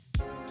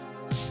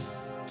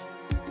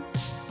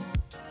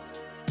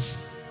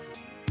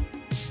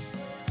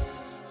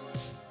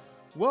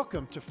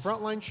Welcome to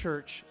Frontline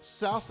Church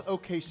South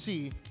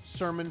OKC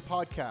Sermon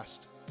Podcast.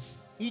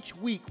 Each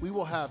week we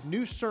will have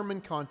new sermon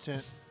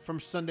content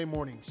from Sunday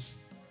mornings,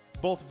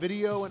 both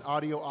video and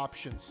audio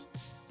options.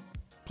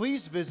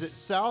 Please visit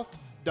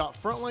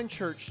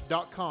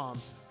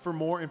south.frontlinechurch.com for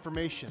more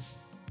information.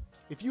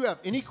 If you have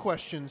any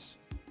questions,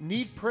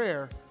 need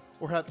prayer,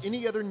 or have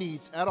any other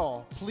needs at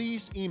all,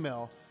 please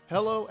email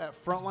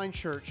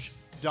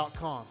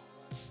hello@frontlinechurch.com.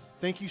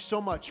 Thank you so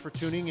much for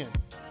tuning in.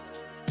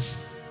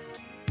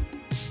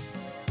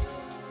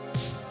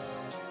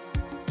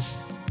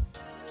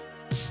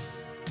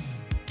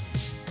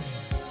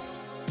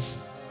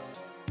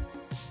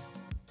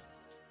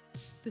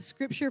 The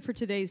scripture for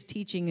today's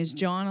teaching is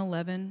John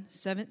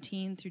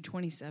 11:17 through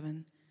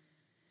 27.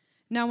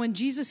 Now when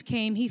Jesus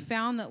came, he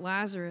found that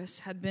Lazarus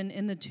had been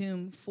in the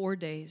tomb 4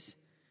 days.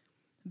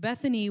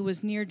 Bethany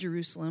was near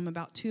Jerusalem,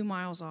 about 2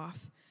 miles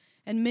off,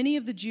 and many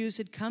of the Jews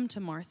had come to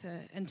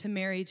Martha and to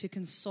Mary to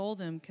console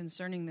them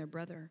concerning their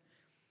brother.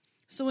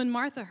 So when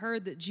Martha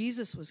heard that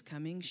Jesus was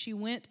coming, she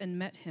went and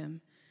met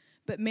him,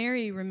 but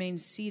Mary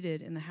remained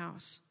seated in the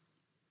house.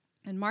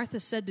 And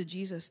Martha said to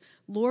Jesus,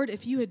 "Lord,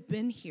 if you had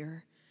been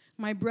here,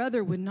 my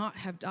brother would not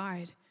have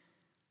died.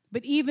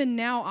 But even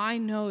now I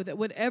know that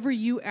whatever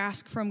you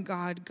ask from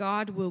God,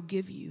 God will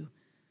give you."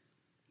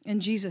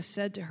 And Jesus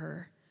said to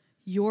her,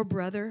 "Your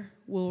brother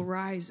will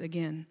rise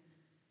again."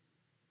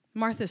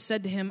 Martha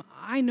said to him,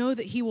 "I know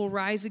that he will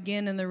rise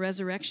again in the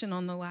resurrection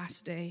on the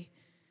last day."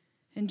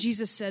 And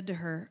Jesus said to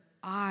her,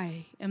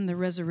 "I am the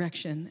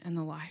resurrection and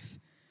the life.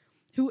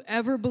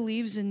 Whoever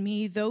believes in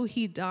me, though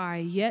he die,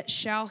 yet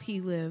shall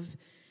he live.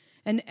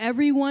 And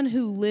everyone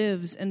who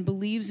lives and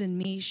believes in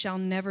me shall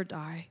never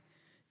die.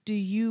 Do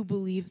you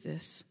believe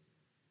this?"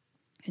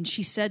 And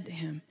she said to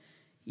him,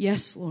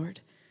 "Yes,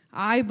 Lord,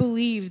 I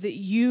believe that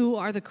you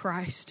are the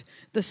Christ,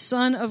 the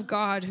Son of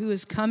God, who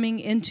is coming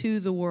into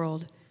the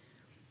world."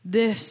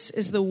 This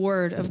is the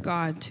word of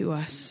God to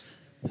us.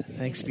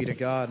 Thanks be to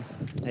God.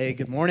 Hey,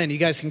 good morning. You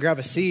guys can grab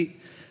a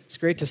seat. It's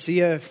great to see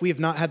you. If we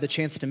have not had the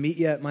chance to meet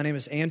yet, my name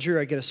is Andrew.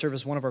 I get to serve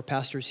as one of our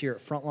pastors here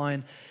at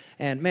Frontline.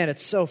 And man,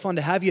 it's so fun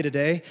to have you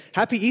today.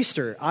 Happy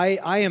Easter.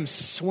 I am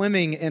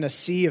swimming in a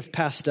sea of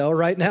pastel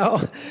right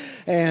now.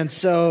 And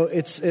so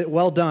it's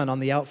well done on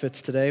the outfits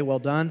today. Well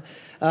done.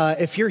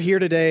 If you're here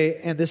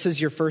today and this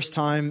is your first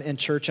time in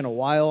church in a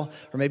while,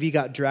 or maybe you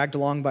got dragged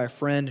along by a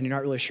friend and you're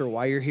not really sure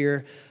why you're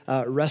here,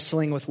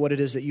 wrestling with what it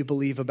is that you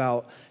believe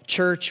about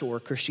church or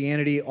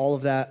Christianity, all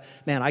of that,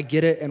 man, I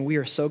get it, and we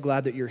are so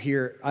glad that you're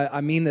here. I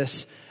mean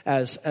this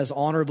as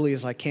honorably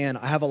as I can.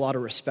 I have a lot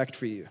of respect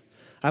for you.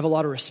 I have a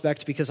lot of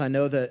respect because I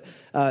know that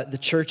the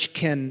church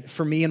can,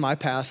 for me in my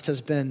past,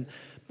 has been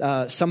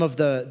some of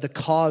the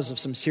cause of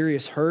some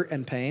serious hurt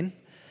and pain.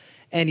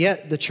 And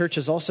yet the church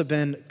has also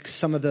been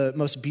some of the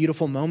most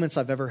beautiful moments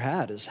I've ever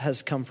had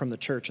has come from the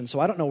church. And so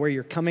I don't know where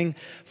you're coming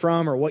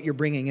from or what you're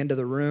bringing into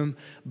the room,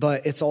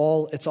 but it's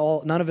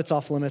all none of it's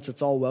off limits.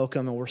 It's all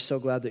welcome, and we're so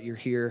glad that you're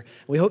here.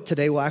 We hope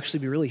today will actually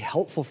be really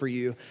helpful for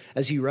you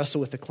as you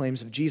wrestle with the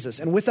claims of Jesus.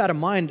 And with that in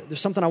mind,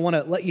 there's something I want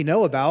to let you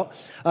know about.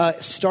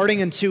 Starting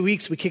in 2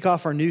 weeks, we kick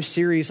off our new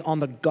series on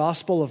the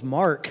Gospel of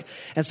Mark.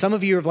 And some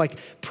of you are like,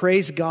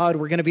 praise God,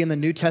 we're going to be in the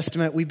New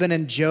Testament. We've been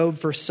in Job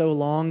for so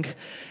long,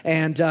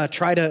 and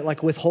try to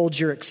withhold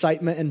your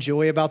excitement and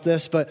joy about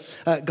this, but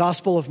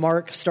Gospel of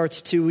Mark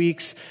starts 2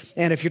 weeks,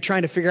 and if you're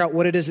trying to figure out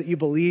what it is that you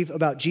believe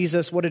about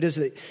Jesus, what it is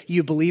that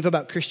you believe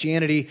about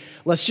Christianity,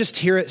 let's just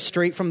hear it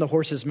straight from the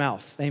horse's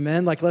mouth.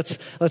 Amen. Let's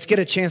get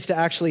a chance to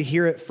actually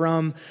hear it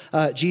from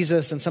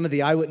Jesus and some of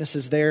the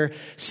eyewitnesses there.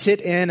 Sit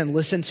in and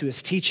listen to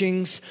his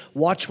teachings,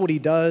 watch what he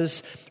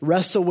does,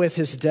 wrestle with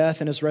his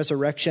death and his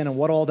resurrection and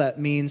what all that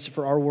means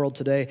for our world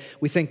today.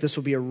 We think this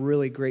will be a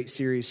really great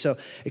series. So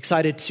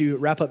excited to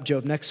wrap up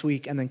Job next week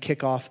and then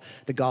kick off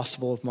the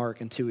Gospel of Mark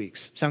in 2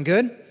 weeks. Sound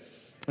good?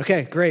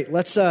 Okay, great.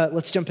 Let's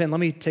jump in. Let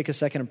me take a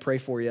second and pray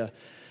for you,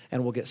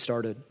 and we'll get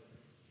started.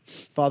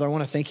 Father, I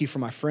want to thank you for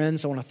my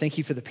friends. I want to thank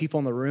you for the people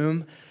in the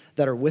room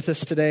that are with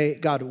us today.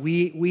 God,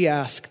 we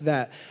ask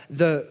that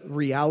the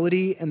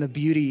reality and the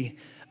beauty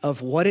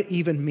of what it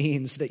even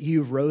means that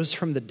you rose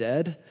from the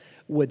dead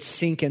would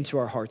sink into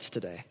our hearts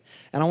today.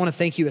 And I want to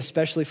thank you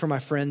especially for my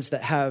friends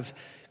that have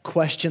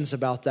questions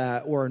about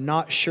that, or are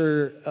not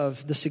sure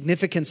of the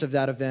significance of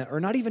that event, or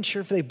not even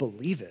sure if they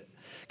believe it.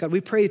 God, we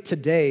pray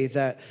today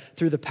that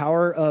through the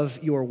power of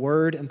your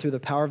word and through the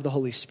power of the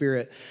Holy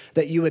Spirit,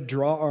 that you would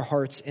draw our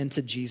hearts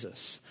into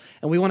Jesus.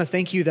 And we want to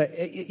thank you that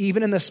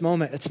even in this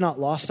moment, it's not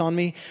lost on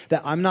me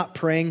that I'm not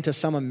praying to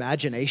some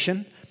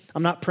imagination.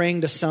 I'm not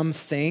praying to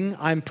something.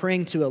 I'm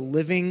praying to a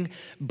living,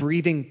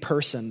 breathing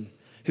person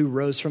who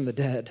rose from the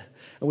dead.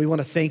 And we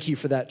want to thank you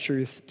for that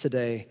truth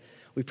today.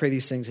 We pray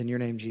these things in your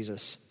name,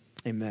 Jesus.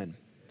 Amen.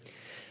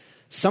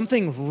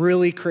 Something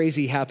really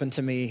crazy happened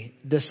to me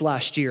this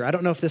last year. I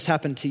don't know if this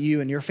happened to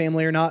you and your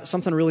family or not.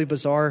 Something really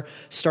bizarre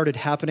started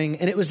happening.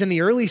 And it was in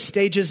the early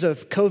stages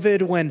of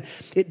COVID when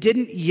it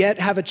didn't yet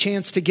have a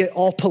chance to get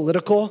all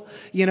political,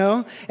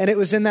 And it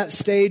was in that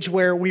stage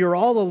where we were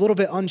all a little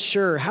bit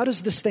unsure. How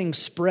does this thing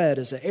spread?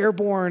 Is it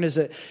airborne? Is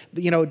it,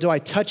 do I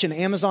touch an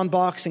Amazon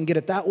box and get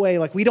it that way?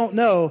 Like, we don't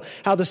know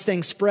how this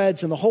thing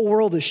spreads and the whole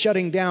world is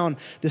shutting down.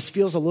 This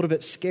feels a little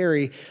bit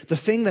scary. The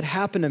thing that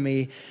happened to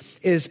me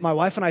is my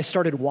wife and I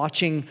started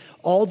watching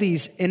all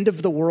these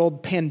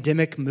end-of-the-world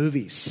pandemic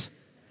movies.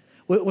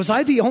 Was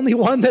I the only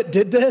one that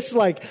did this?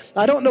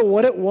 I don't know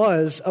what it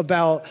was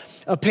about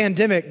a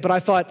pandemic, but I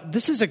thought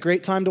this is a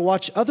great time to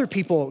watch other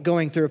people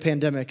going through a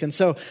pandemic. And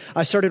so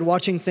I started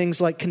watching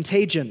things like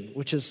Contagion,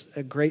 which is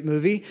a great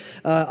movie,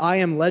 I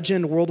Am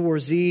Legend, World War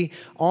Z,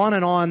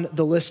 on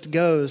the list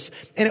goes.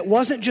 And it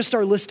wasn't just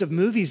our list of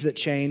movies that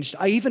changed.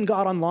 I even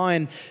got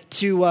online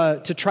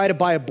to try to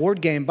buy a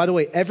board game. By the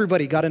way,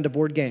 everybody got into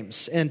board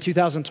games in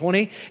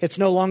 2020. It's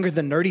no longer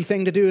the nerdy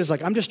thing to do. It's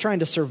I'm just trying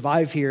to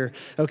survive here,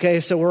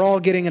 okay? So we're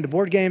all getting into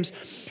board games.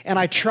 And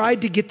I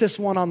tried to get this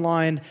one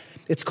online.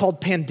 It's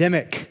called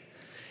Pandemic.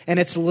 And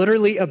it's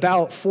literally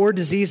about 4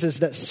 diseases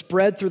that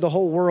spread through the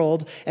whole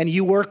world. And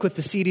you work with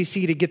the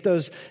CDC to get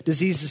those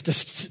diseases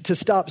to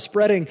stop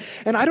spreading.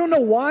 And I don't know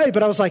why,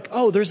 but I was like,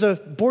 oh, there's a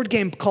board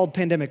game called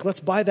Pandemic. Let's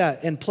buy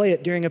that and play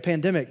it during a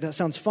pandemic. That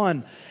sounds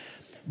fun.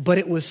 But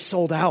it was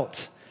sold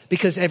out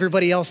because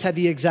everybody else had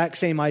the exact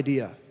same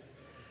idea.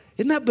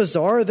 Isn't that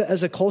bizarre that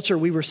as a culture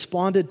we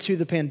responded to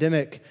the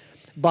pandemic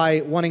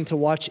by wanting to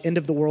watch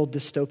end-of-the-world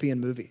dystopian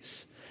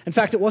movies? In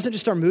fact, it wasn't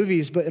just our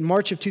movies, but in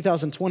March of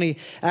 2020,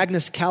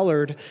 Agnes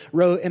Callard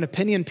wrote an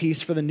opinion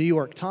piece for the New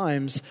York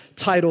Times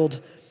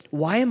titled,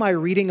 "Why Am I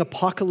Reading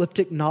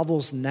Apocalyptic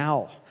Novels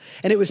Now?"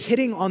 And it was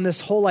hitting on this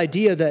whole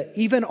idea that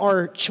even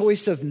our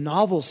choice of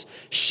novels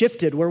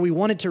shifted, where we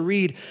wanted to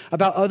read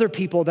about other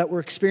people that were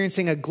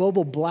experiencing a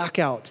global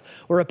blackout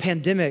or a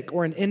pandemic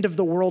or an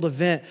end-of-the-world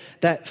event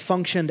that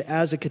functioned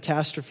as a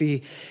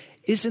catastrophe.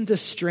 Isn't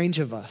this strange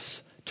of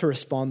us to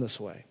respond this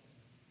way?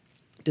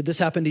 Did this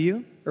happen to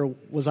you, or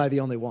was I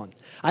the only one?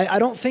 I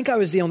don't think I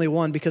was the only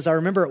one, because I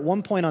remember at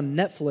one point on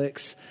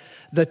Netflix,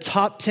 the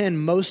top 10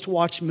 most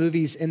watched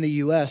movies in the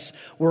U.S.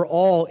 were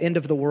all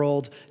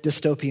end-of-the-world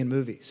dystopian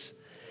movies.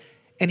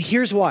 And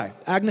here's why.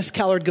 Agnes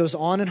Callard goes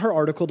on in her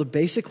article to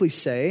basically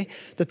say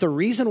that the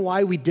reason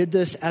why we did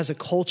this as a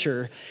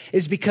culture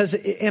is because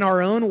in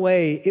our own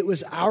way, it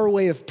was our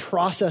way of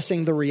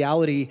processing the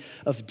reality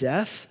of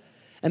death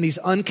and these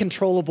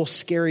uncontrollable,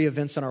 scary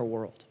events in our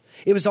world.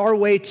 It was our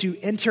way to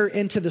enter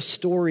into the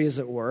story, as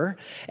it were,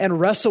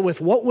 and wrestle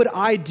with what would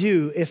I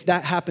do if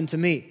that happened to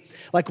me?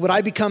 Would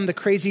I become the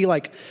crazy,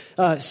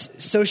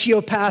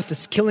 sociopath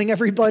that's killing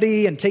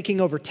everybody and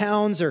taking over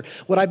towns? Or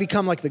would I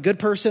become the good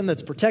person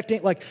that's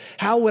protecting?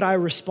 How would I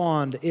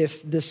respond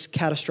if this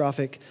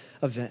catastrophic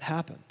event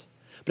happened?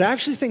 But I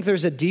actually think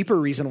there's a deeper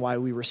reason why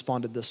we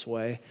responded this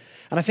way.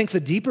 And I think the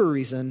deeper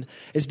reason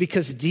is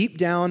because deep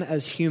down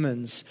as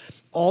humans,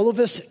 all of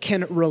us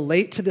can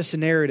relate to this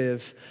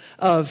narrative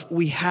of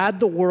we had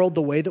the world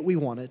the way that we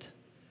wanted,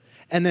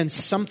 and then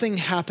something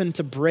happened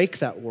to break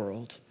that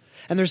world.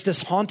 And there's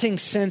this haunting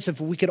sense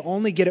of we could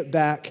only get it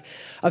back.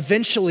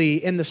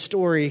 Eventually in the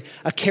story,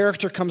 a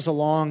character comes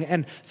along,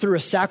 and through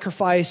a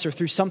sacrifice or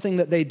through something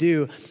that they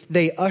do,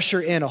 they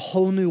usher in a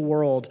whole new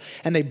world,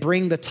 and they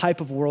bring the type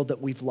of world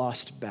that we've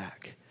lost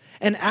back.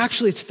 And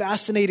actually, it's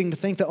fascinating to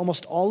think that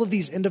almost all of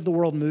these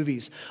end-of-the-world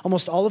movies,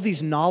 almost all of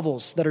these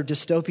novels that are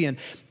dystopian,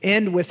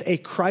 end with a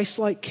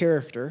Christ-like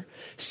character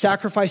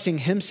sacrificing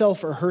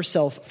himself or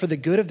herself for the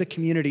good of the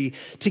community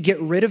to get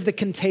rid of the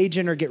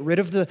contagion or get rid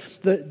of the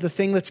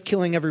thing that's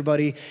killing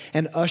everybody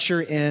and usher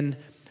in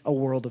a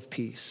world of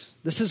peace.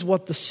 This is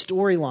what the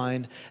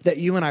storyline that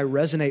you and I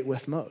resonate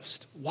with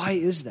most. Why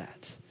is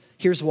that?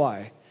 Here's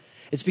why.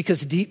 It's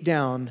because deep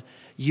down,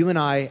 you and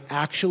I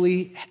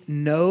actually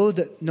know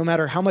that no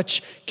matter how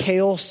much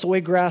kale,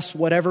 soy grass,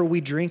 whatever we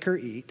drink or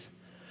eat,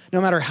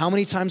 no matter how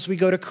many times we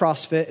go to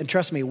CrossFit, and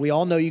trust me, we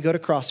all know you go to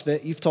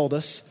CrossFit, you've told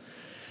us,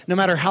 no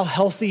matter how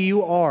healthy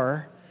you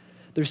are,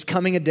 there's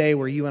coming a day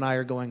where you and I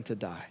are going to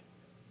die.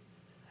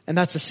 And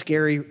that's a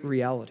scary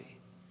reality.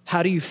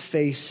 How do you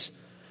face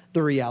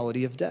the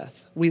reality of death?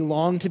 We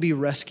long to be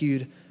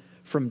rescued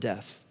from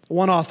death.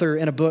 One author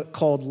in a book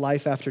called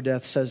Life After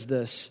Death says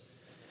this: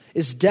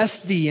 is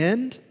death the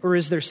end, or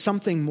is there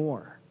something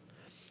more?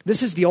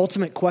 This is the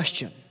ultimate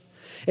question.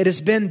 It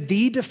has been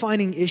the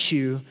defining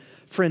issue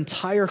for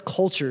entire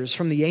cultures,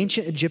 from the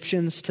ancient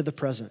Egyptians to the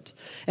present.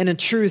 And in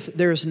truth,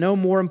 there is no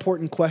more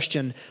important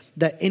question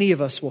that any of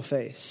us will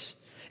face.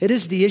 It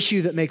is the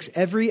issue that makes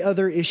every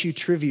other issue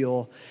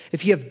trivial.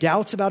 If you have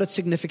doubts about its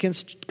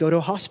significance, go to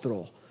a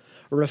hospital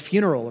or a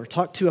funeral or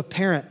talk to a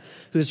parent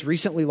who has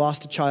recently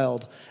lost a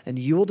child, and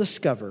you will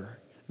discover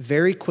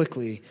very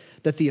quickly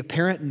that the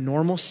apparent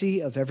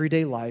normalcy of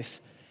everyday life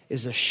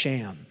is a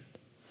sham.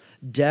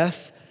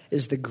 Death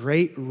is the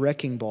great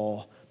wrecking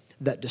ball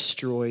that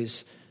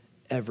destroys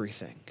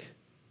everything.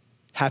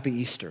 Happy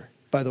Easter,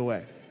 by the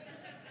way.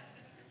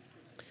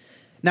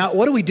 Now,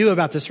 what do we do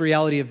about this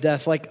reality of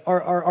death? Like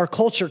our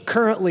culture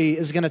currently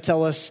is going to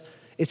tell us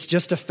it's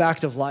just a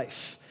fact of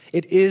life.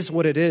 It is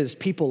what it is.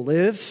 People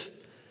live,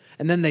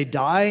 and then they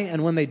die,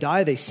 and when they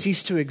die, they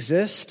cease to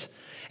exist.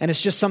 And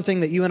it's just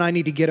something that you and I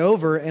need to get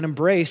over and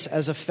embrace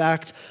as a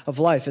fact of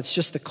life. It's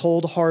just the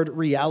cold, hard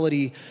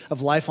reality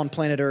of life on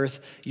planet Earth.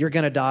 You're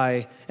going to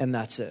die, and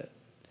that's it.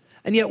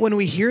 And yet when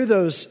we hear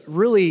those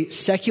really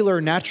secular,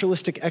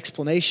 naturalistic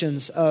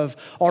explanations of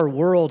our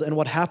world and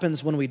what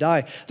happens when we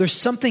die, there's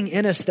something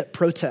in us that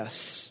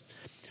protests.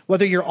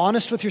 Whether you're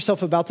honest with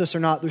yourself about this or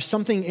not, there's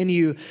something in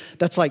you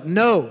that's like,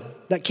 no,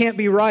 that can't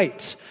be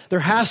right. There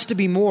has to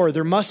be more.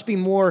 There must be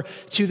more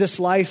to this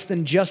life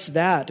than just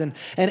that. And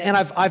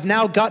I've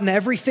now gotten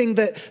everything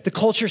that the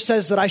culture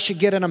says that I should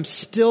get, and I'm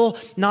still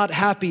not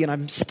happy, and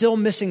I'm still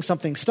missing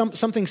something.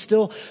 Something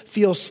still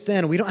feels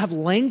thin. We don't have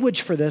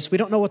language for this. We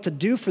don't know what to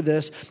do for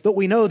this, but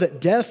we know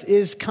that death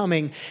is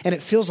coming, and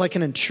it feels like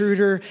an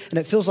intruder, and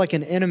it feels like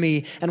an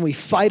enemy, and we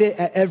fight it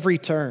at every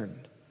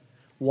turn.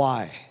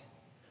 Why?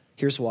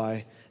 Here's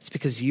why. It's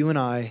because you and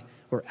I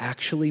were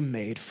actually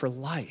made for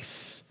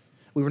life.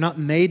 We were not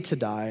made to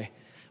die.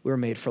 We were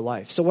made for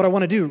life. So what I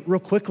want to do real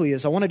quickly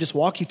is I want to just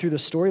walk you through the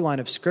storyline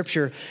of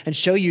Scripture and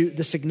show you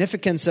the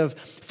significance of,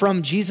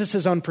 from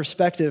Jesus' own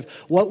perspective,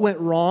 what went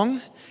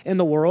wrong in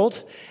the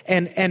world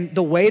and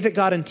the way that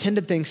God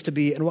intended things to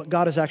be and what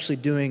God is actually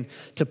doing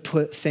to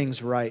put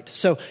things right.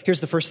 So here's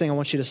the first thing I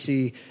want you to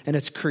see, and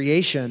it's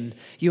creation.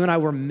 You and I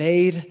were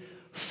made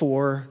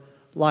for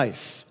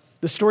life.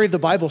 The story of the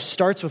Bible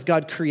starts with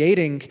God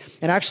creating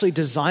and actually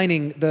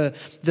designing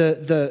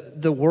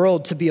the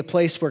world to be a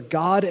place where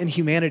God and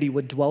humanity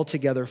would dwell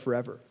together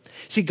forever.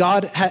 See,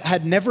 God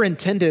had never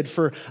intended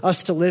for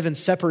us to live in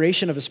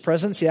separation of his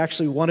presence. He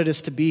actually wanted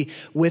us to be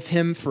with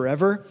him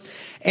forever.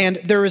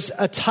 And there is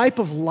a type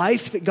of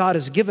life that God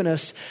has given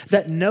us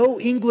that no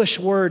English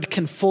word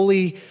can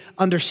fully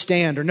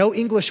understand, or no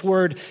English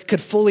word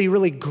could fully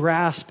really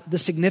grasp the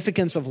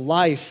significance of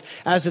life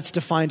as it's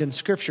defined in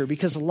Scripture.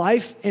 Because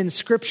life in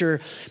Scripture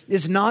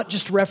is not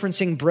just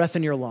referencing breath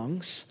in your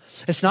lungs.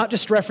 It's not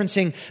just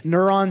referencing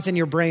neurons in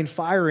your brain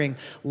firing.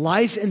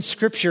 Life in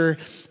Scripture,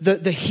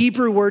 the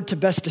Hebrew word to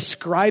best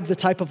describe the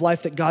type of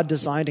life that God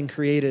designed and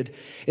created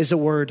is a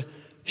word,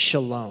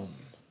 shalom.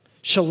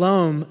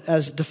 Shalom,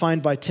 as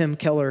defined by Tim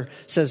Keller,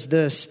 says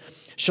this: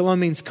 shalom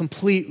means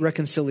complete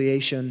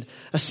reconciliation,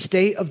 a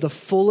state of the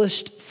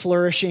fullest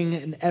flourishing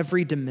in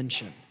every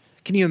dimension.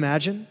 Can you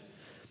imagine?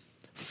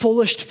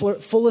 Fullest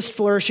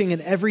flourishing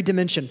in every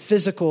dimension,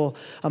 physical,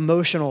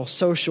 emotional,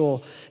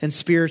 social, and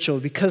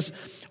spiritual, because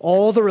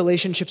all the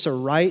relationships are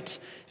right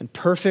and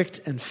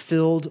perfect and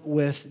filled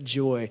with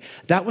joy.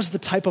 That was the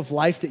type of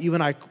life that you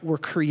and I were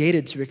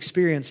created to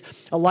experience.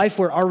 A life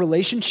where our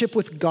relationship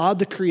with God,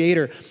 the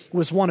Creator,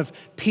 was one of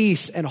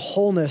peace and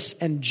wholeness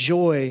and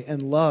joy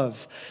and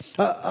love.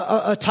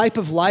 A type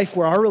of life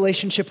where our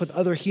relationship with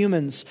other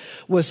humans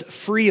was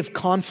free of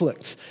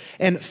conflict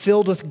and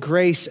filled with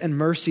grace and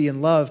mercy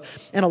and love.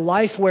 And a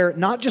life where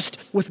not just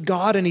with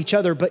God and each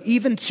other, but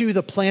even to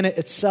the planet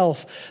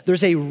itself,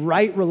 there's a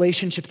right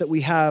relationship that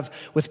we have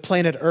with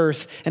planet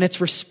Earth, and it's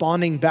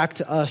responding back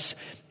to us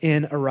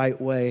in a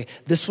right way.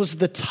 This was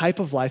the type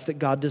of life that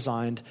God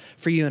designed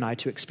for you and I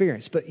to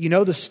experience. But you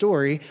know the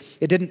story,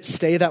 it didn't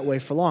stay that way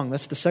for long.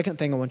 That's the second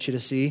thing I want you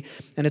to see,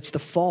 and it's the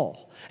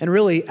fall. And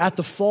really, at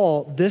the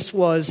fall, this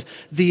was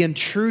the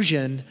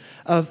intrusion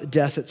of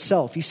death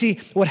itself. You see,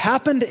 what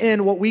happened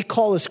in what we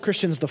call as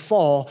Christians the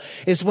fall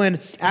is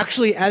when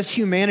actually as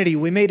humanity,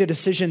 we made a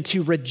decision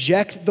to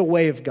reject the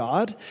way of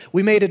God.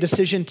 We made a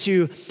decision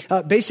to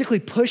basically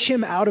push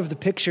him out of the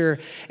picture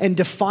and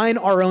define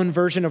our own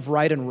version of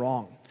right and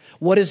wrong.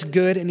 What is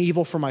good and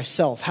evil for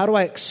myself? How do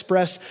I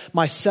express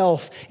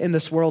myself in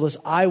this world as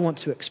I want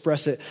to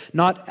express it,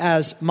 not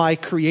as my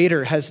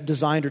Creator has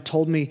designed or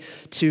told me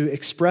to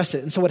express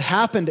it? And so what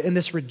happened in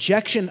this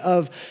rejection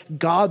of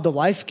God, the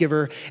life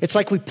giver, it's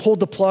like we pulled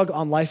the plug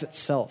on life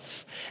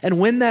itself. And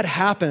when that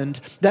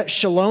happened, that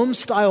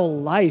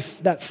shalom-style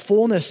life, that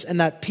fullness and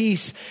that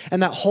peace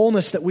and that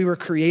wholeness that we were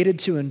created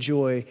to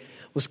enjoy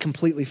was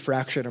completely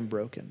fractured and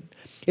broken.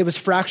 It was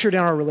fractured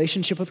in our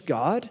relationship with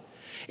God.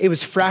 It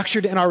was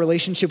fractured in our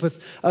relationship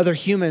with other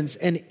humans,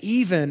 and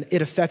even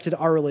it affected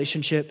our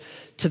relationship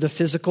to the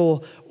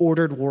physical,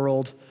 ordered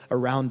world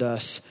around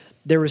us.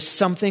 There was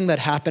something that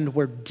happened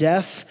where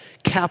death,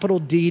 capital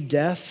D,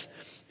 death,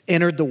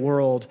 entered the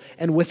world,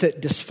 and with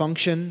it,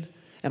 dysfunction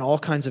and all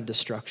kinds of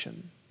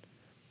destruction.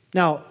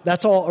 Now,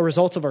 that's all a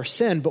result of our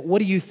sin, but what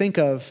do you think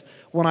of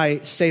when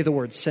I say the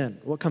word sin?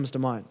 What comes to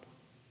mind?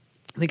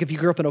 I think if you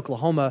grew up in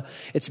Oklahoma,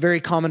 it's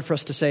very common for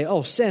us to say,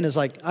 oh, sin is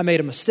like, I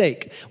made a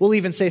mistake. We'll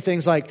even say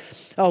things like,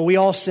 oh, we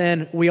all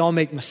sin, we all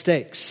make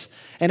mistakes.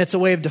 And it's a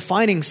way of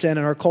defining sin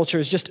in our culture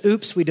as just,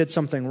 oops, we did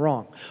something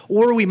wrong.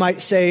 Or we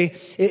might say,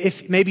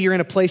 if maybe you're in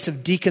a place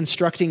of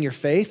deconstructing your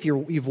faith,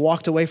 you've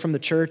walked away from the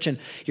church and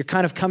you're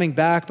kind of coming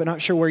back but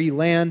not sure where you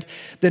land,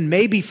 then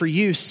maybe for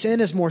you, sin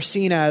is more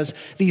seen as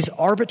these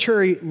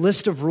arbitrary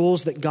list of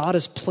rules that God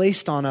has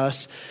placed on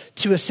us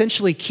to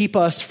essentially keep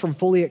us from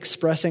fully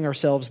expressing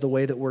ourselves the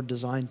way that we're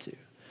designed to.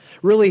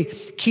 Really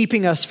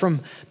keeping us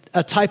from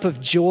a type of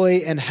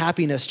joy and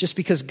happiness just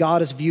because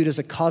God is viewed as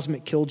a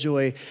cosmic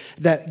killjoy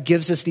that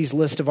gives us these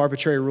list of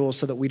arbitrary rules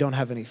so that we don't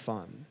have any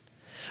fun.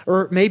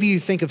 Or maybe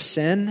you think of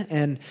sin,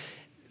 and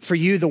for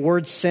you, the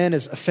word sin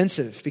is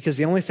offensive because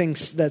the only thing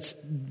that's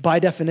by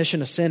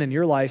definition a sin in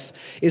your life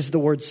is the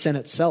word sin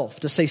itself.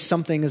 To say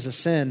something is a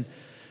sin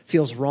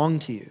feels wrong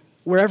to you.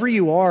 Wherever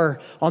you are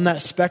on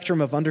that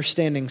spectrum of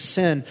understanding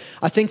sin,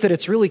 I think that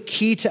it's really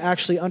key to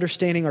actually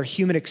understanding our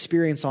human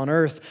experience on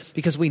earth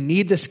because we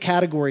need this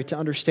category to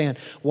understand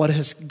what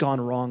has gone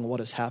wrong,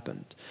 what has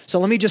happened. So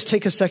let me just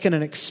take a second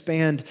and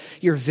expand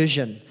your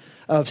vision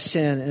of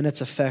sin and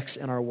its effects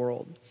in our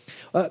world.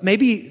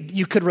 Maybe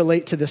you could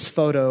relate to this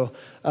photo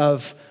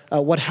of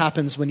what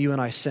happens when you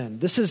and I sin.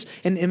 This is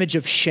an image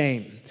of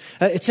shame.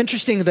 It's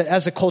interesting that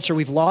as a culture,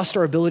 we've lost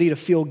our ability to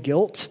feel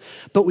guilt,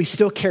 but we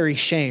still carry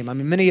shame. I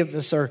mean, many of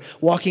us are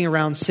walking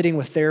around sitting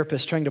with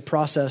therapists trying to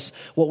process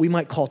what we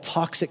might call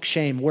toxic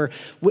shame, where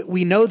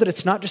we know that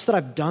it's not just that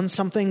I've done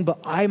something, but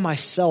I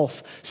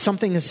myself,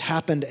 something has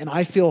happened and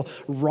I feel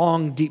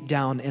wrong deep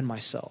down in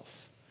myself.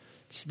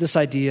 It's this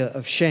idea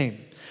of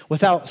shame.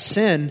 Without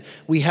sin,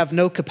 we have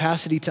no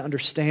capacity to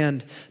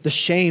understand the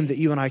shame that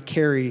you and I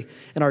carry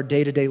in our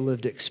day-to-day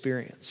lived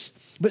experience.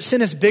 But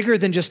sin is bigger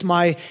than just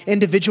my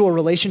individual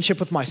relationship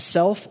with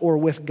myself or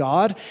with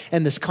God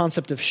and this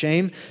concept of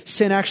shame.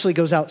 Sin actually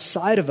goes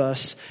outside of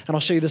us, and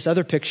I'll show you this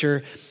other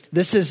picture.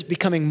 This is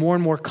becoming more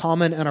and more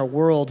common in our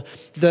world,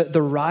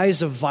 the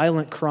rise of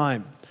violent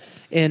crime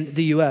in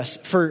the U.S.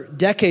 For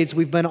decades,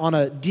 we've been on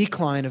a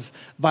decline of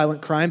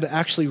violent crime, but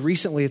actually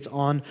recently it's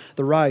on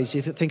the rise.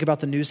 You think about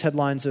the news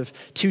headlines of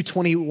two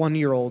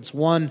 21-year-olds,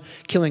 one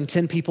killing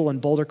 10 people in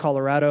Boulder,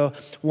 Colorado,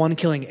 one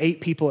killing 8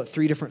 people at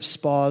 3 different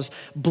spas,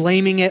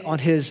 blaming it on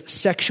his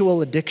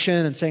sexual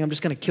addiction and saying, I'm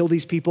just going to kill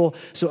these people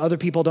so other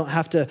people don't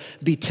have to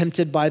be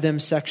tempted by them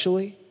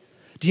sexually.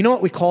 Do you know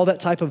what we call that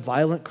type of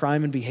violent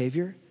crime and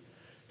behavior?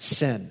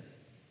 Sin.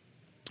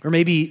 Or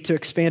maybe to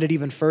expand it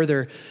even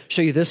further,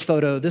 show you this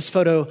photo. This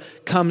photo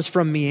comes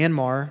from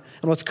Myanmar.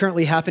 And what's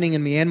currently happening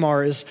in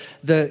Myanmar is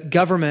the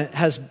government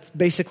has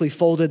basically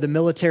folded. The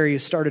military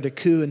has started a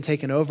coup and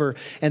taken over.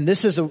 And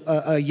this is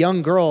a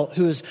young girl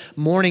who is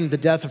mourning the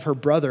death of her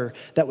brother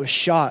that was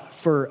shot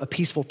for a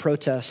peaceful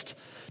protest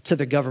to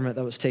the government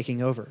that was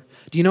taking over.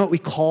 Do you know what we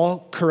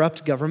call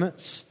corrupt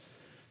governments?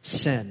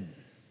 Sin.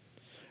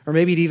 Or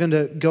maybe even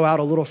to go out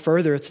a little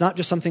further, it's not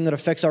just something that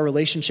affects our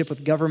relationship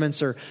with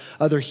governments or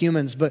other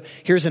humans, but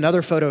here's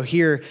another photo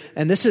here,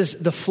 and this is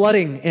the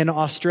flooding in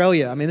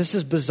Australia. I mean, this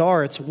is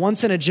bizarre. It's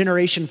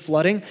once-in-a-generation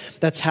flooding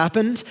that's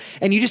happened,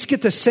 and you just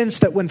get the sense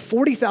that when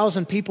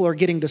 40,000 people are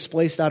getting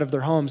displaced out of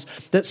their homes,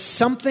 that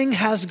something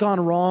has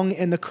gone wrong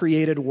in the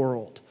created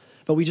world.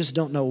 But we just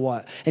don't know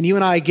what. And you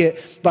and I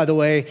get, by the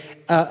way,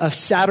 a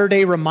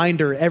Saturday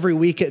reminder every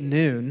week at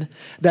noon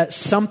that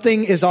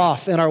something is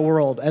off in our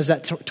world as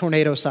that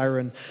tornado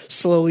siren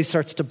slowly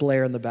starts to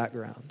blare in the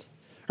background.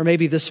 Or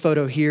maybe this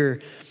photo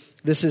here,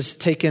 this is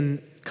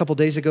taken a couple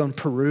days ago in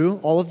Peru.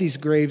 All of these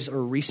graves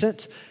are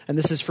recent, and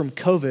this is from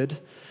COVID.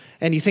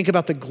 And you think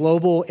about the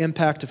global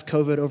impact of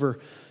COVID over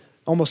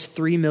almost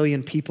 3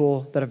 million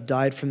people that have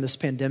died from this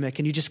pandemic.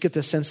 And you just get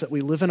the sense that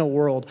we live in a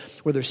world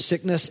where there's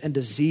sickness and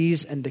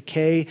disease and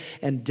decay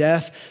and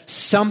death.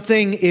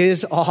 Something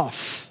is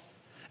off.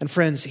 And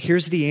friends,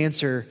 here's the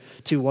answer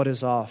to what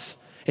is off.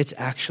 It's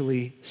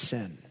actually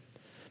sin.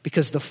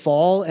 Because the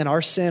fall and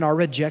our sin, our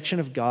rejection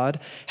of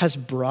God, has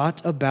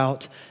brought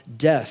about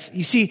death.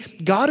 You see,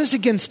 God is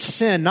against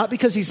sin, not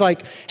because he's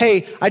like,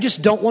 hey, I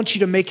just don't want you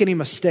to make any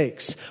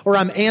mistakes, or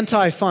I'm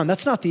anti-fun.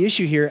 That's not the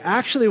issue here.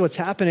 Actually, what's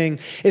happening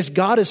is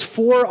God is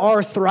for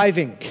our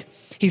thriving.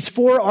 He's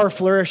for our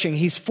flourishing.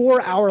 He's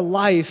for our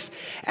life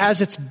as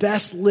it's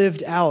best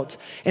lived out.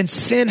 And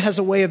sin has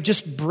a way of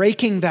just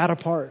breaking that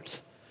apart.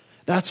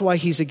 That's why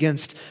he's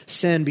against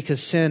sin,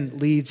 because sin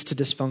leads to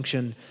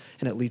dysfunction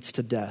and it leads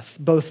to death,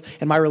 both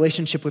in my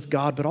relationship with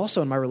God, but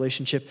also in my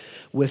relationship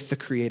with the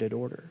created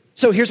order.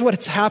 So here's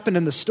what's happened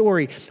in the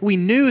story. We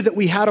knew that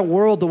we had a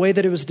world the way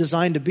that it was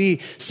designed to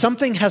be.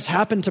 Something has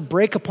happened to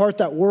break apart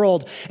that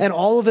world, and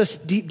all of us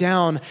deep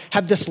down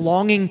have this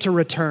longing to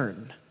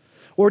return.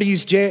 Or to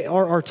use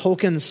J.R.R.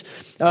 Tolkien's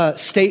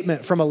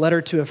statement from a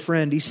letter to a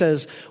friend, he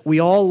says,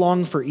 we all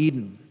long for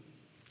Eden.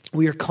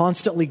 We are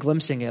constantly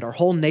glimpsing it, our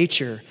whole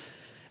nature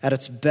at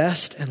its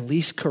best and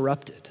least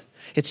corrupted.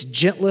 Its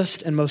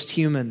gentlest and most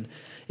human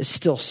is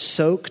still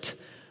soaked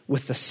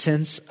with the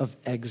sense of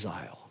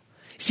exile.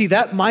 See,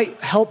 that might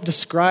help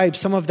describe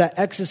some of that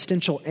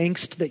existential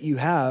angst that you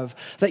have,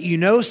 that you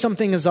know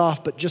something is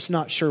off, but just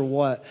not sure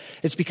what.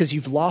 It's because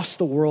you've lost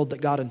the world that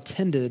God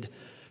intended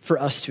for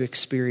us to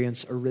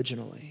experience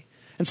originally.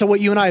 And so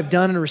what you and I have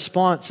done in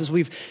response is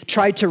we've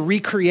tried to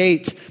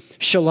recreate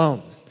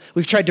shalom.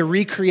 We've tried to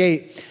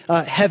recreate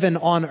heaven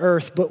on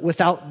earth, but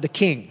without the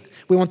king.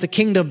 We want the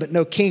kingdom, but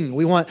no king.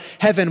 We want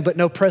heaven, but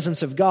no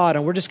presence of God.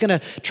 And we're just going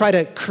to try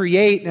to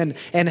create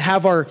and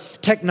have our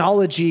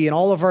technology and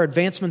all of our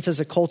advancements as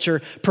a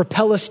culture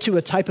propel us to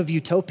a type of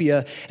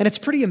utopia. And it's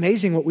pretty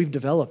amazing what we've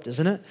developed,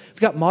 isn't it?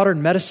 We've got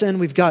modern medicine.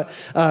 We've got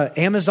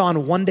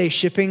Amazon one-day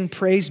shipping.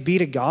 Praise be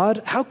to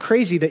God. How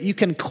crazy that you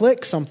can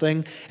click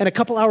something and a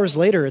couple hours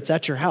later it's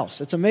at your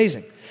house. It's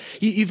amazing.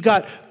 You've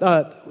got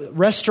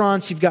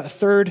restaurants, you've got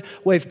third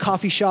wave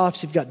coffee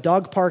shops, you've got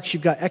dog parks,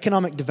 you've got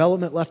economic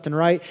development left and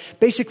right.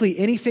 Basically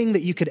anything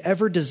that you could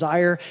ever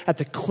desire at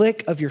the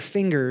click of your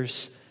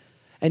fingers,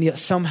 and yet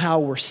somehow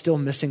we're still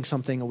missing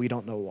something and we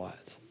don't know what.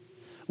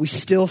 We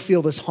still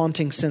feel this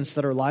haunting sense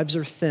that our lives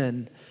are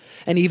thin,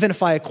 and even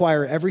if I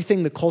acquire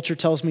everything the culture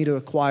tells me to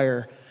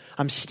acquire,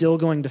 I'm still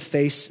going to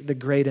face the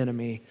great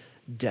enemy,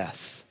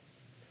 death.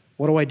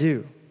 What do I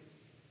do?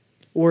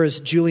 Or as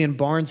Julian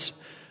Barnes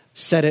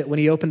said it when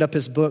he opened up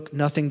his book,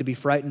 Nothing to be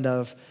Frightened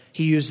of,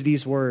 he used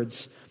these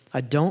words, I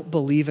don't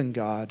believe in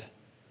God,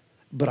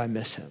 but I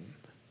miss him.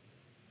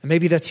 And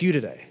maybe that's you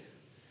today.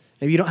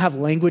 Maybe you don't have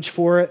language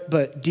for it,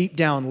 but deep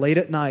down, late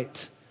at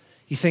night,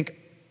 you think,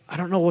 I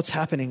don't know what's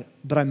happening,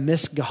 but I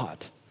miss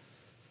God.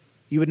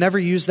 You would never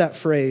use that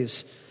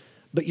phrase,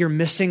 but you're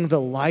missing the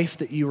life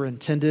that you were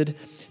intended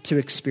to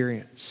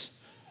experience,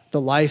 the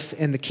life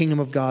in the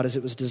kingdom of God as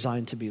it was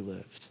designed to be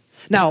lived.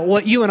 Now,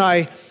 what you and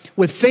I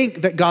would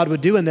think that God would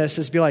do in this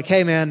is be like,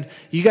 hey man,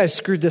 you guys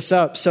screwed this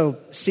up, so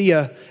see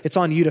ya, it's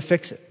on you to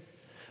fix it.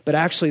 But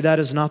actually, that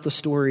is not the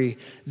story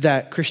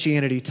that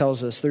Christianity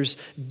tells us. There's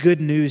good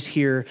news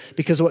here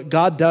because what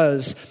God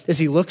does is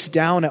he looks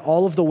down at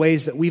all of the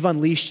ways that we've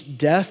unleashed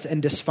death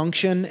and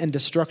dysfunction and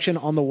destruction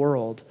on the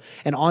world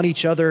and on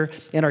each other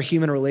and our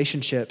human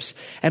relationships.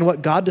 And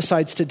what God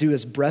decides to do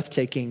is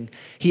breathtaking.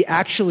 He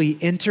actually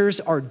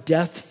enters our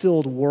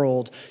death-filled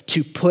world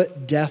to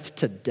put death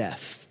to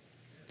death.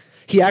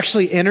 He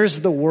actually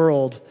enters the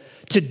world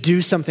to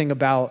do something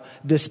about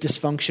this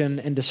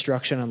dysfunction and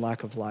destruction and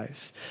lack of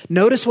life.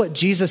 Notice what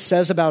Jesus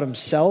says about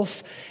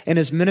himself and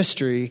his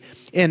ministry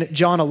in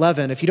John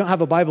 11. If you don't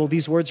have a Bible,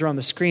 these words are on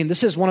the screen.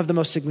 This is one of the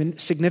most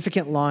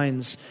significant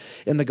lines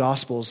in the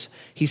Gospels.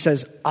 He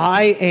says,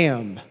 I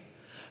am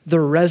the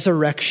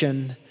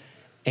resurrection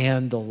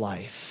and the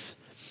life.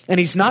 And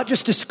he's not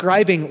just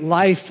describing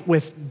life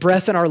with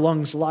breath in our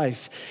lungs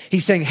life.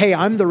 He's saying, hey,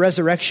 I'm the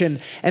resurrection,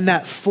 and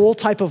that full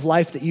type of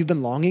life that you've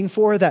been longing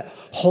for, that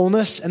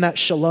wholeness and that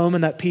shalom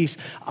and that peace,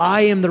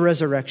 I am the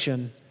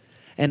resurrection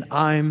and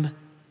I'm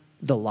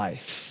the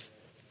life.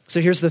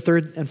 So here's the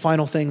third and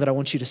final thing that I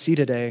want you to see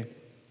today,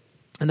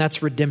 and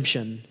that's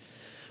redemption,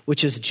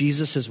 which is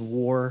Jesus'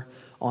 war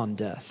on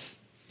death.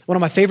 One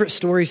of my favorite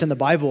stories in the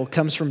Bible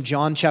comes from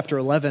John chapter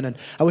 11, and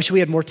I wish we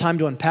had more time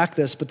to unpack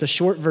this, but the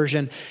short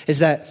version is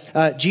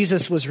that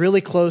Jesus was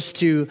really close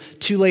to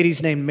two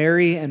ladies named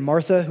Mary and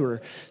Martha, who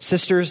were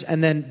sisters,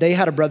 and then they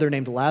had a brother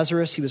named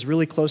Lazarus. He was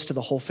really close to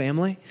the whole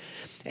family,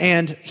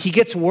 and he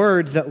gets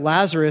word that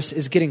Lazarus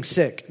is getting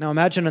sick. Now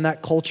imagine in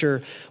that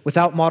culture,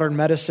 without modern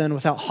medicine,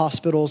 without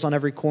hospitals on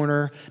every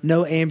corner,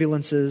 no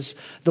ambulances,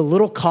 the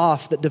little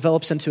cough that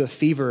develops into a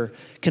fever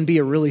can be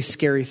a really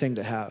scary thing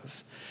to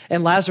have.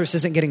 And Lazarus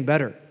isn't getting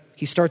better.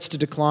 He starts to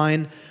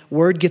decline.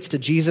 Word gets to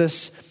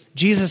Jesus.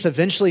 Jesus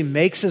eventually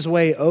makes his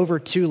way over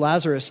to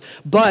Lazarus.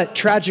 But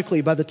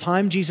tragically, by the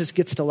time Jesus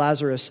gets to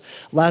Lazarus,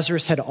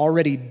 Lazarus had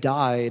already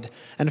died.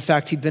 And in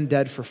fact, he'd been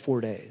dead for 4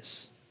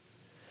 days.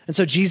 And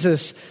so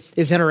Jesus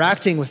is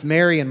interacting with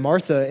Mary and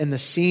Martha in the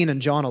scene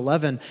in John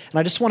 11. And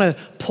I just want to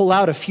pull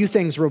out a few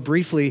things real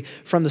briefly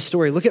from the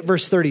story. Look at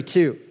verse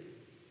 32.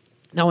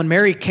 Now, when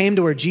Mary came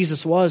to where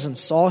Jesus was and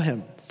saw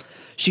him,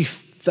 she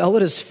fell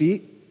at his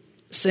feet,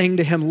 saying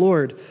to him,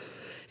 Lord,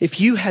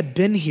 if you had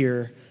been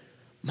here,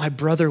 my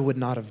brother would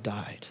not have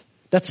died.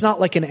 That's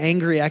not like an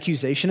angry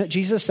accusation at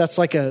Jesus. That's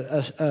like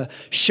a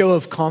show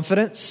of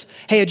confidence.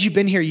 Hey, had you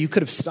been here, you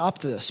could have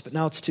stopped this, but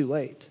now it's too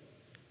late.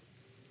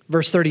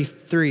 Verse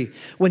 33,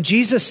 when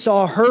Jesus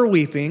saw her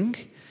weeping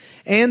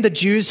and the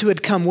Jews who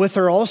had come with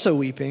her also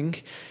weeping,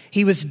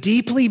 he was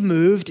deeply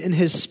moved in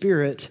his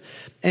spirit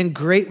and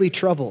greatly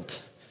troubled.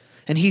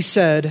 And he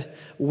said,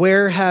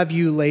 where have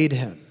you laid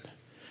him?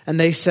 And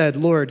they said,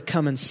 Lord,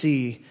 come and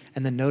see.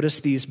 And then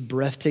notice these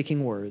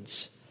breathtaking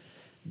words.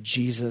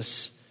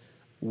 Jesus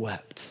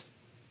wept.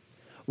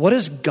 What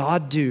does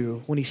God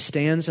do when he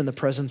stands in the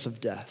presence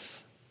of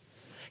death?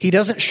 He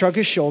doesn't shrug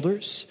his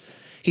shoulders.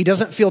 He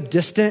doesn't feel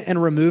distant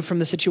and removed from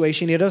the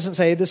situation. He doesn't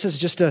say, this is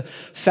just a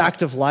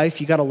fact of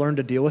life. You got to learn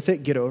to deal with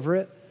it. Get over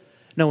it.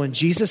 No, when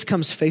Jesus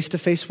comes face to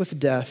face with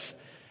death,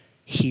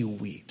 he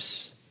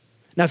weeps.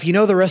 Now, if you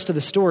know the rest of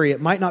the story, it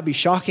might not be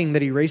shocking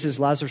that he raises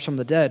Lazarus from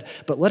the dead,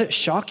 but let it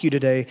shock you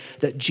today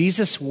that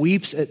Jesus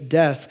weeps at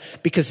death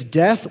because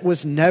death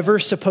was never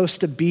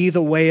supposed to be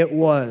the way it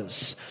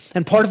was.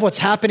 And part of what's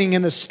happening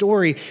in this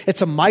story,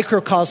 it's a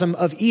microcosm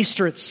of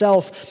Easter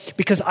itself,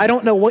 because I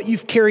don't know what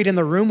you've carried in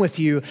the room with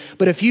you,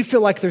 but if you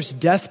feel like there's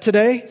death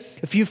today,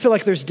 if you feel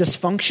like there's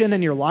dysfunction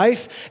in your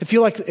life, if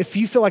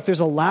you feel like there's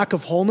a lack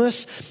of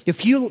wholeness,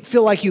 if you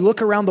feel like you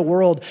look around the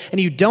world and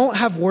you don't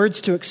have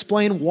words to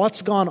explain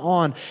what's gone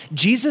on,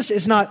 Jesus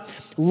is not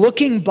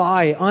looking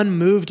by,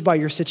 unmoved by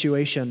your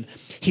situation.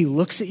 He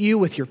looks at you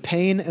with your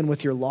pain and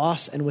with your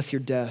loss and with your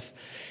death,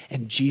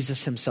 and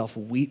Jesus himself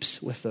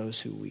weeps with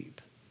those who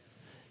weep.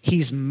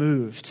 He's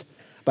moved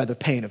by the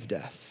pain of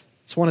death.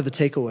 It's one of the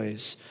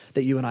takeaways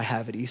that you and I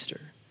have at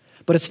Easter.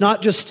 But it's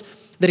not just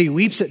that he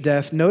weeps at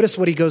death. Notice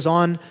what he goes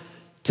on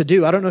to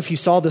do. I don't know if you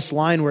saw this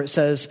line where it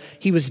says,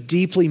 he was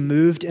deeply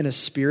moved in his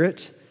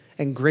spirit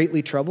and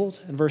greatly troubled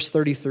in verse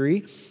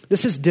 33.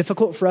 This is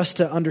difficult for us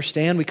to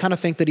understand. We kind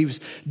of think that he was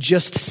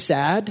just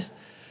sad,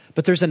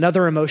 but there's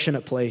another emotion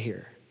at play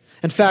here.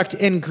 In fact,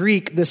 in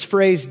Greek, this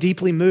phrase,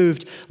 deeply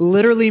moved,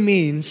 literally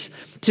means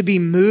to be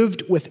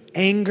moved with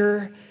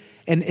anger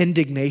and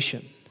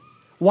indignation.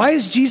 Why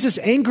is Jesus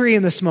angry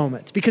in this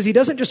moment? Because he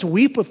doesn't just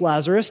weep with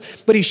Lazarus,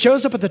 but he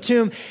shows up at the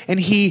tomb and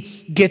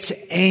he gets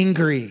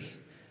angry.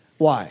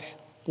 Why?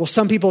 Well,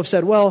 some people have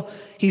said, well,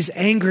 he's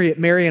angry at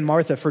Mary and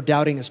Martha for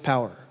doubting his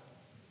power.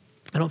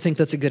 I don't think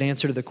that's a good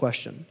answer to the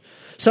question.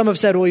 Some have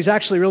said, well, he's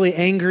actually really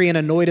angry and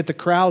annoyed at the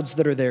crowds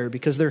that are there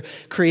because they're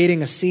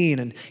creating a scene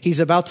and he's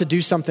about to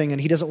do something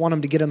and he doesn't want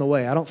them to get in the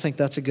way. I don't think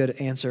that's a good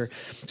answer.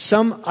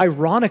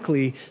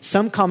 Ironically,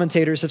 some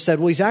commentators have said,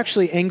 well, he's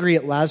actually angry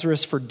at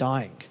Lazarus for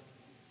dying,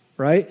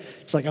 right?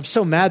 It's like, I'm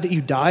so mad that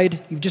you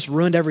died. You've just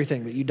ruined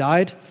everything, that you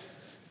died.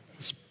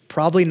 It's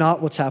probably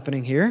not what's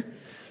happening here.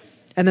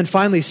 And then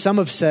finally, some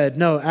have said,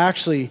 no,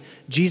 actually,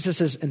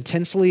 Jesus is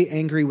intensely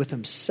angry with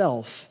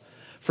himself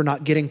for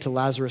not getting to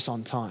Lazarus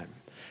on time.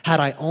 Had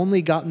I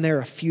only gotten there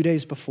a few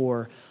days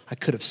before, I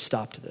could have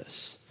stopped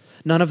this.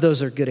 None of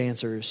those are good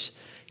answers.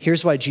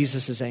 Here's why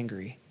Jesus is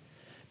angry.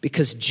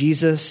 Because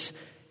Jesus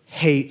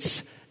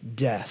hates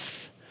death.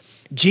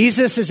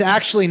 Jesus is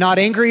actually not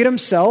angry at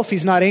himself.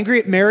 He's not angry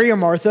at Mary or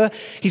Martha.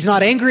 He's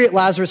not angry at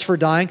Lazarus for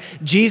dying.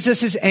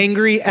 Jesus is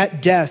angry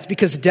at death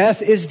because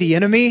death is the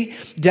enemy.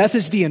 Death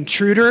is the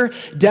intruder.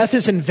 Death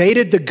has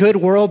invaded the good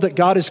world that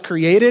God has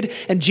created.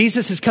 And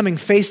Jesus is coming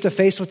face to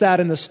face with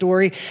that in the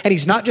story. And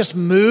he's not just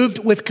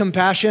moved with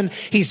compassion.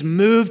 He's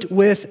moved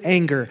with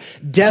anger.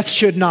 Death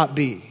should not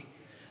be.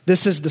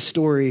 This is the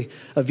story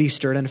of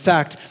Easter. And in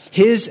fact,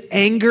 his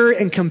anger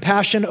and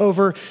compassion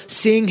over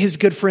seeing his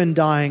good friend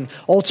dying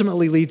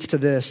ultimately leads to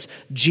this.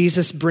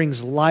 Jesus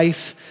brings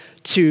life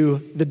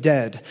to the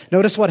dead.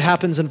 Notice what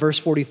happens in verse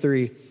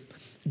 43.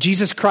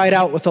 Jesus cried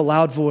out with a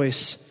loud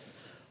voice,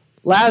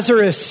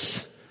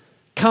 Lazarus,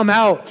 come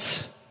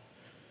out.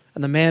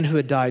 And the man who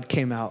had died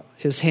came out,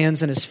 his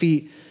hands and his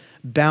feet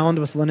bound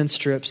with linen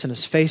strips and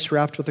his face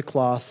wrapped with a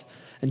cloth.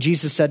 And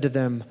Jesus said to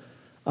them,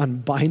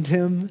 unbind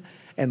him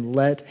and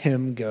let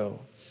him go.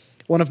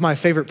 One of my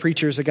favorite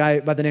preachers, a guy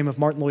by the name of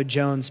Martin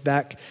Lloyd-Jones,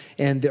 back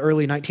in the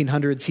early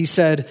 1900s, he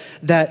said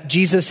that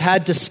Jesus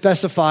had to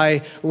specify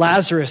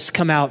Lazarus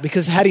come out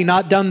because had he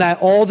not done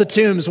that, all the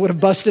tombs would have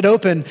busted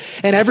open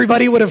and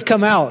everybody would have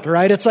come out,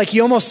 right? It's like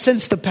you almost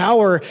sense the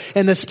power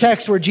in this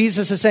text where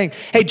Jesus is saying,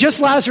 hey, just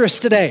Lazarus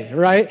today,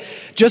 right?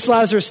 Just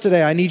Lazarus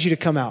today, I need you to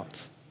come out.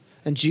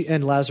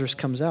 And Lazarus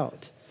comes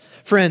out.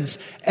 Friends,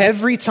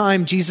 every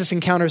time Jesus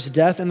encounters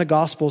death in the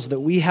Gospels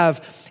that we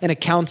have an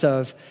account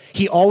of,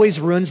 he always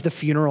ruins the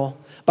funeral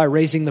by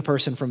raising the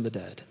person from the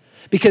dead.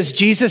 Because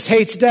Jesus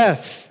hates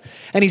death,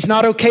 and he's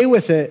not okay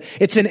with it.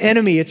 It's an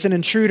enemy, it's an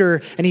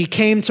intruder, and he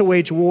came to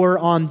wage war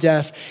on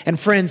death. And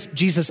friends,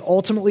 Jesus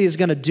ultimately is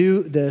going to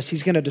do this.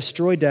 He's going to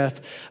destroy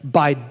death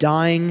by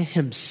dying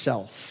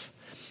himself.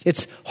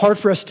 It's hard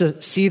for us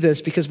to see this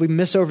because we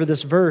miss over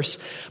this verse,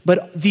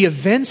 but the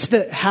events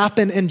that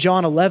happen in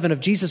John 11 of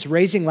Jesus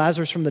raising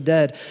Lazarus from the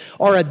dead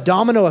are a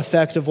domino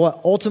effect of what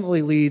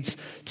ultimately leads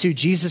to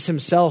Jesus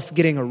himself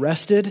getting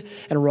arrested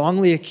and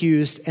wrongly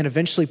accused and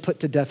eventually put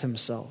to death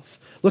himself.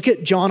 Look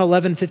at John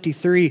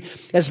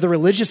 11:53. As the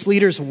religious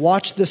leaders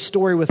watch this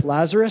story with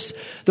Lazarus,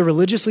 the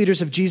religious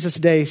leaders of Jesus'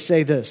 day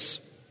say this.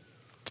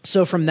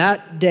 So from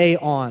that day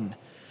on,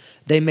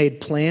 they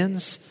made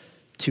plans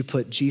to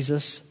put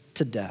Jesus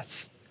to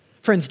death.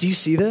 Friends, do you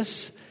see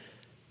this?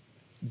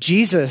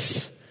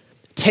 Jesus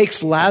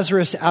takes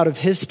Lazarus out of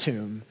his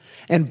tomb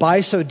and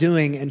by so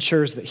doing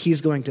ensures that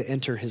he's going to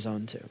enter his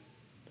own tomb.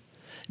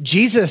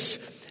 Jesus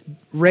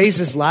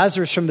raises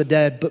Lazarus from the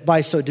dead, but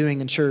by so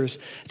doing ensures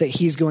that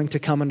he's going to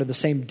come under the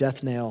same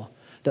death nail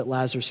that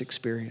Lazarus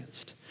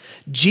experienced.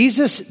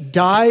 Jesus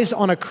dies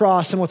on a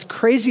cross, and what's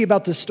crazy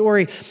about this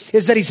story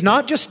is that he's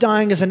not just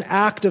dying as an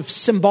act of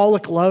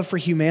symbolic love for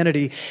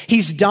humanity.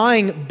 He's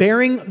dying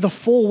bearing the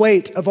full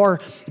weight of our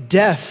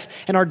death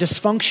and our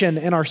dysfunction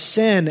and our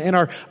sin and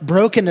our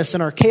brokenness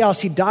and our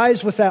chaos. He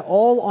dies with that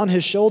all on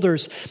his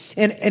shoulders,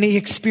 and he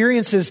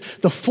experiences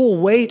the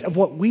full weight of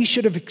what we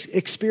should have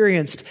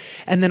experienced.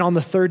 And then on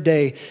the third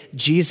day,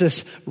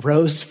 Jesus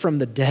rose from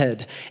the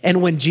dead.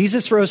 And when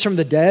Jesus rose from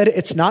the dead,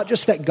 it's not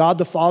just that God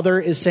the Father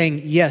is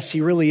saying, yes, yes,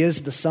 he really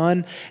is the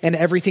Son, and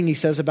everything he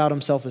says about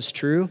himself is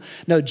true.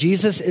 No,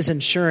 Jesus is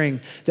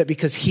ensuring that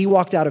because he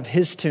walked out of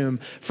his tomb,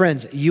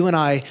 friends, you and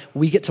I,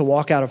 we get to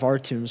walk out of our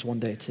tombs one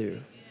day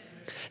too.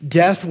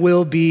 Death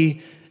will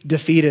be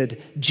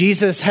defeated.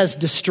 Jesus has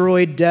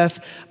destroyed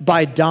death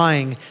by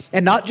dying.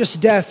 And not just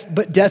death,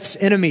 but death's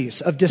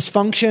enemies of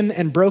dysfunction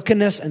and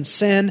brokenness and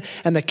sin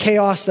and the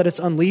chaos that it's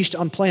unleashed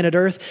on planet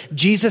Earth.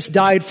 Jesus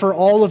died for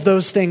all of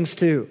those things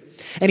too.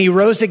 And he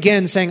rose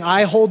again saying,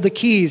 I hold the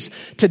keys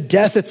to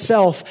death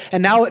itself,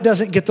 and now it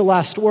doesn't get the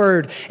last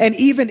word. And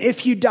even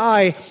if you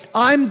die,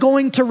 I'm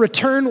going to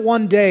return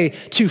one day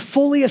to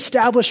fully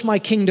establish my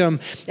kingdom,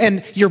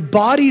 and your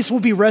bodies will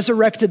be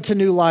resurrected to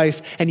new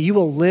life, and you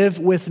will live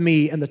with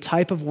me in the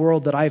type of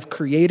world that I've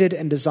created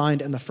and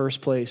designed in the first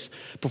place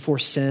before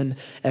sin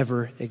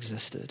ever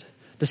existed.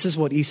 This is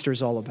what Easter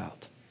is all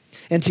about.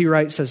 N.T.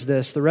 Wright says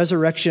this, the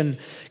resurrection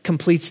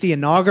completes the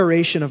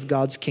inauguration of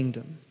God's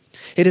kingdom.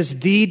 It is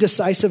the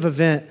decisive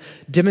event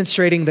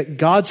demonstrating that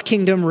God's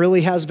kingdom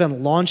really has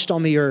been launched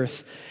on the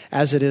earth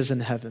as it is in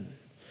heaven.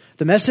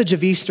 The message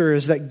of Easter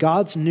is that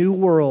God's new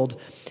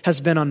world has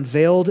been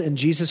unveiled in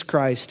Jesus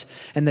Christ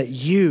and that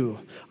you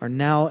are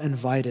now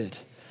invited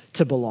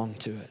to belong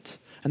to it.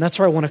 And that's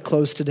where I want to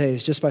close today,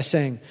 is just by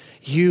saying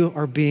you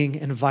are being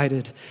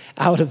invited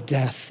out of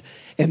death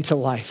into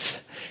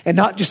life. And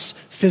not just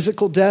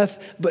physical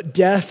death, but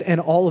death and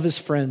all of his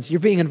friends. You're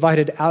being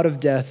invited out of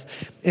death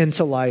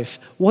into life.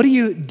 What do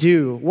you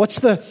do? What's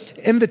the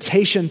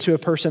invitation to a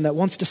person that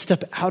wants to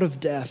step out of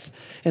death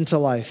into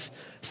life?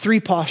 3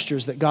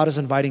 postures that God is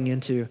inviting you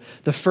into.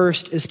 The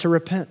first is to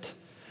repent.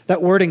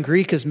 That word in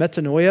Greek is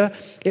metanoia.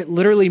 It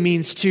literally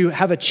means to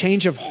have a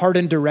change of heart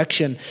and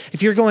direction.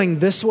 If you're going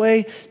this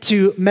way,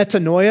 to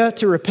metanoia,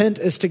 to repent,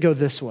 is to go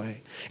this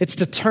way. It's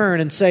to turn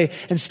and say,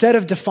 instead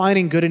of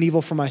defining good and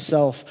evil for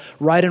myself,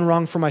 right and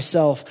wrong for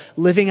myself,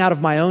 living out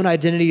of my own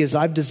identity as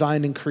I've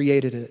designed and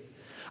created it,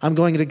 I'm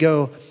going to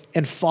go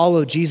and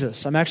follow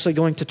Jesus. I'm actually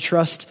going to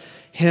trust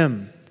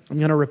him. I'm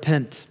going to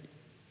repent.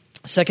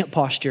 Second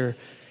posture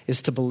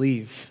is to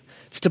believe.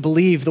 It's to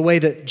believe the way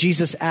that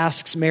Jesus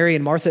asks Mary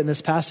and Martha in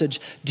this passage,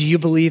 do you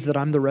believe that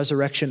I'm the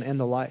resurrection and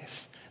the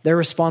life? Their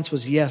response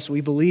was, yes,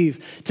 we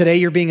believe. Today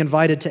you're being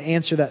invited to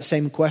answer that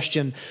same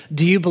question.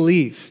 Do you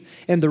believe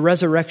in the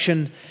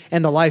resurrection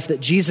and the life,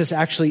 that Jesus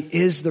actually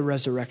is the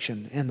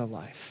resurrection and the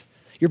life?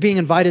 You're being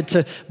invited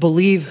to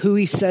believe who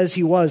he says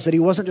he was, that he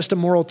wasn't just a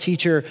moral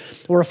teacher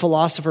or a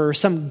philosopher or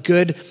some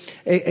good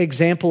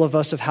example of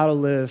us of how to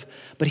live,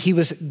 but he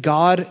was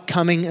God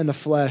coming in the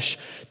flesh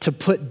to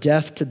put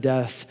death to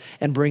death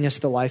and bring us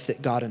the life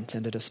that God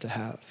intended us to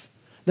have.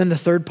 Then the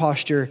third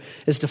posture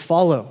is to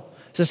follow.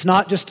 So it's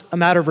not just a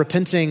matter of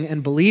repenting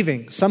and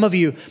believing. Some of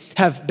you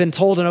have been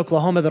told in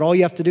Oklahoma that all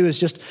you have to do is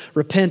just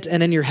repent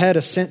and in your head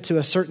assent to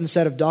a certain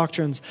set of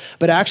doctrines.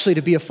 But actually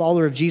to be a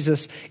follower of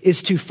Jesus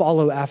is to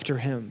follow after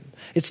him.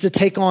 It's to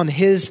take on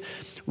his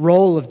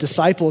role of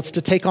disciple. It's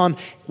to take on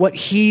what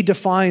he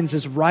defines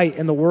as right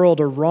in the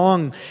world or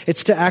wrong.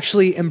 It's to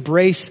actually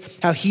embrace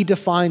how he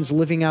defines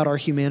living out our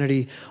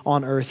humanity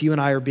on earth. You and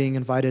I are being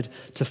invited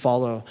to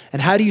follow.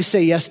 And how do you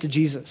say yes to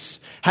Jesus?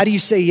 How do you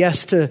say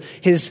yes to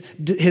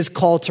his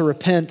call to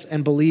repent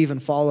and believe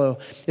and follow?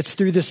 It's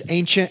through this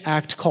ancient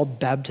act called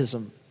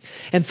baptism.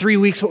 In 3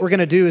 weeks, what we're going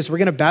to do is we're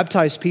going to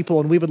baptize people,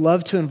 and we would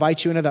love to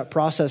invite you into that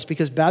process,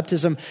 because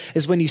baptism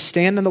is when you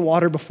stand in the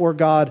water before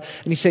God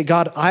and you say,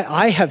 God,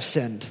 I have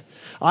sinned.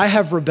 I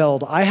have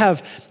rebelled. I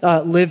have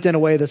lived in a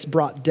way that's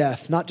brought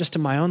death, not just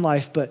in my own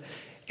life, but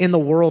in the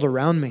world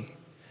around me.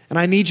 And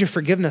I need your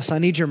forgiveness. I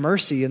need your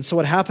mercy. And so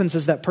what happens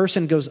is that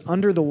person goes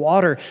under the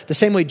water the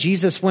same way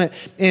Jesus went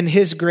in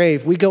his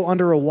grave. We go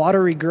under a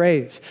watery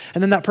grave.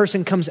 And then that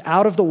person comes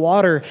out of the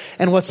water.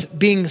 And what's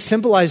being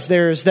symbolized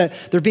there is that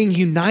they're being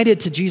united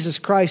to Jesus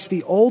Christ.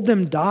 The old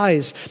them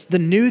dies. The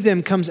new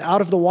them comes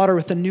out of the water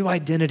with a new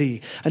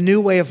identity, a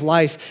new way of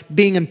life,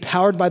 being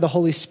empowered by the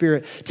Holy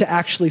Spirit to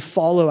actually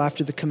follow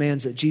after the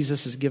commands that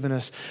Jesus has given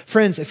us.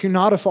 Friends, if you're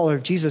not a follower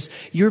of Jesus,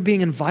 you're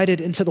being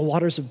invited into the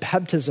waters of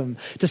baptism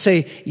to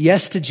say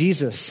yes to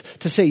Jesus,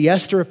 to say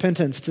yes to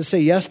repentance, to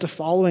say yes to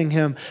following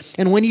him.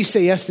 And when you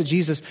say yes to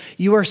Jesus,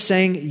 you are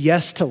saying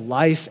yes to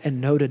life and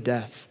no to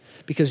death,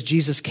 because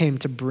Jesus came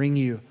to bring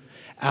you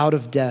out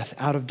of death,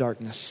 out of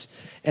darkness,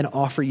 and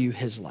offer you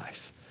his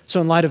life.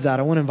 So in light of that,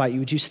 I want to invite you,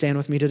 would you stand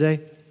with me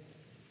today?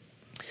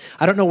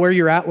 I don't know where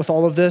you're at with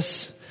all of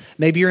this.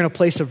 Maybe you're in a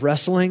place of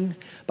wrestling,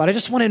 but I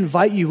just want to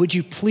invite you, would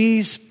you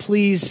please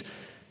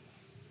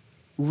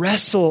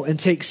wrestle and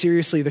take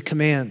seriously the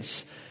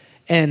commands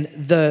and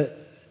the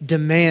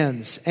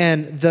demands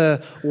and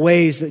the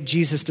ways that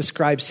Jesus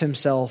describes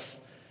himself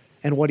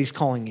and what he's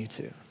calling you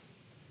to.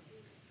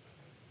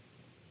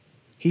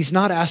 He's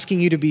not asking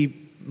you to be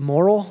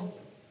moral.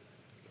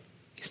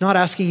 He's not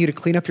asking you to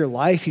clean up your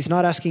life. He's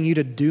not asking you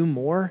to do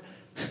more.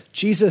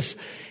 Jesus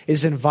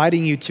is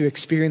inviting you to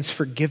experience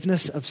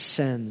forgiveness of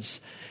sins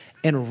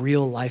and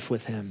real life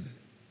with him.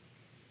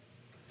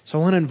 So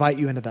I want to invite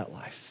you into that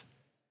life.